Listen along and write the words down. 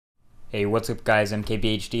Hey, what's up guys,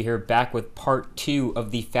 MKBHD here, back with part 2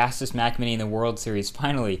 of the fastest Mac Mini in the world series,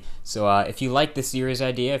 finally. So if you like this series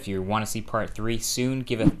idea, if you want to see part 3 soon,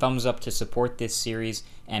 give a thumbs up to support this series.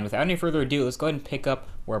 And without any further ado, let's go ahead and pick up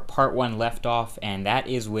where part 1 left off, and that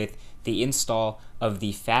is with the install of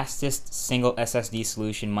the fastest single SSD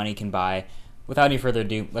solution money can buy. Without any further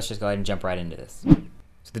ado, let's just go ahead and jump right into this.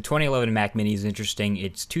 So the 2011 Mac Mini is interesting.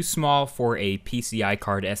 It's too small for a PCI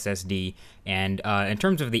card SSD, and in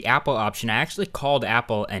terms of the Apple option, I actually called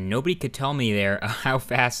Apple and nobody could tell me there how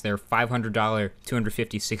fast their $500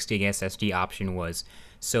 256 gig SSD option was.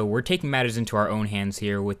 So we're taking matters into our own hands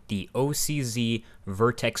here with the OCZ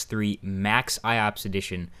Vertex 3 Max IOPS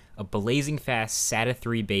Edition, a blazing fast SATA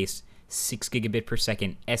 3 based 6 gigabit per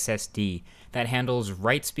second SSD that handles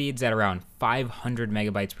write speeds at around 500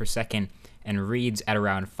 megabytes per second and reads at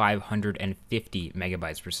around 550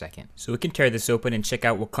 megabytes per second. So we can tear this open and check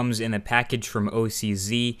out what comes in the package from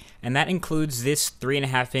OCZ, and that includes this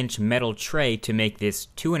 3.5-inch metal tray to make this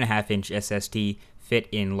 2.5-inch SSD fit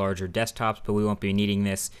in larger desktops, but we won't be needing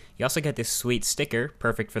this. You also get this sweet sticker,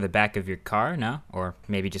 perfect for the back of your car, no? Or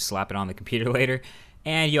maybe just slap it on the computer later.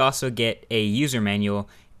 And you also get a user manual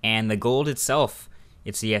and the gold itself.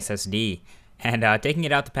 It's the SSD. And taking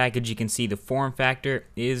it out the package, you can see the form factor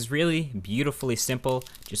is really beautifully simple.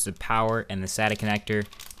 Just the power and the SATA connector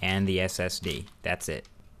and the SSD. That's it.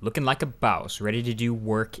 Looking like a boss, ready to do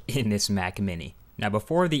work in this Mac Mini. Now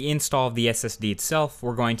before the install of the SSD itself,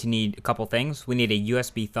 we're going to need a couple things. We need a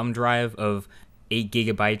USB thumb drive of 8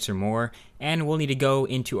 gigabytes or more, and we'll need to go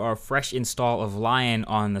into our fresh install of Lion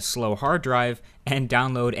on the slow hard drive and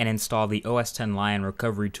download and install the OS X Lion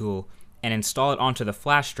recovery tool and install it onto the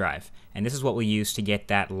flash drive. And this is what we use to get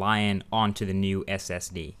that Lion onto the new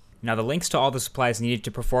SSD. Now the links to all the supplies needed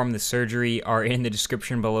to perform the surgery are in the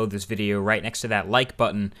description below this video, right next to that like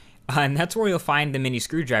button, and that's where you'll find the mini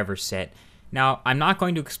screwdriver set. Now, I'm not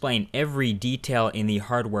going to explain every detail in the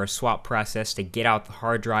hardware swap process to get out the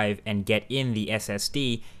hard drive and get in the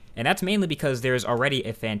SSD, and that's mainly because there's already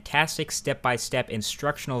a fantastic step-by-step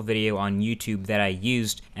instructional video on YouTube that I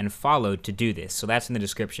used and followed to do this, so that's in the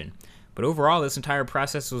description. But overall, this entire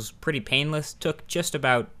process was pretty painless, took just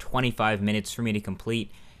about 25 minutes for me to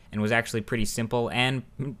complete, and was actually pretty simple, and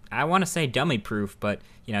I want to say dummy-proof, but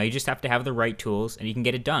you just have to have the right tools and you can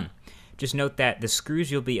get it done. Just note that the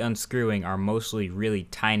screws you'll be unscrewing are mostly really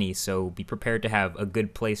tiny, so be prepared to have a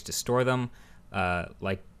good place to store them,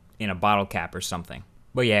 like in a bottle cap or something.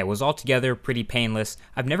 But yeah, it was altogether pretty painless.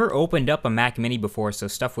 I've never opened up a Mac Mini before, so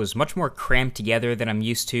stuff was much more crammed together than I'm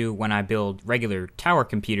used to when I build regular tower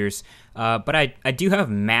computers. But I do have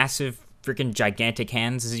massive, freaking gigantic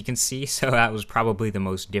hands, as you can see, so that was probably the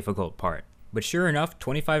most difficult part. But sure enough,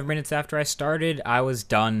 25 minutes after I started, I was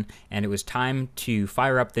done, and it was time to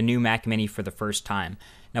fire up the new Mac Mini for the first time.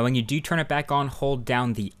 Now when you do turn it back on, hold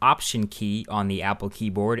down the Option key on the Apple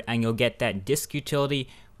keyboard, and you'll get that disk utility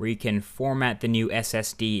where you can format the new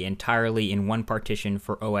SSD entirely in one partition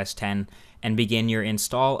for OS X and begin your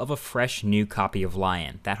install of a fresh new copy of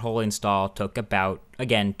Lion. That whole install took about,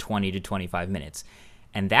 again, 20 to 25 minutes.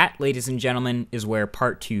 And that, ladies and gentlemen, is where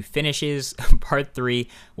part 2 finishes. Part 3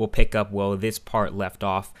 will pick up where this part left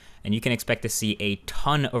off, and you can expect to see a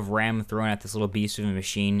ton of RAM thrown at this little beast of a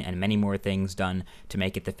machine and many more things done to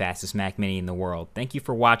make it the fastest Mac Mini in the world. Thank you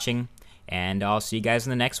for watching, and I'll see you guys in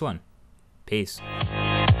the next one. Peace.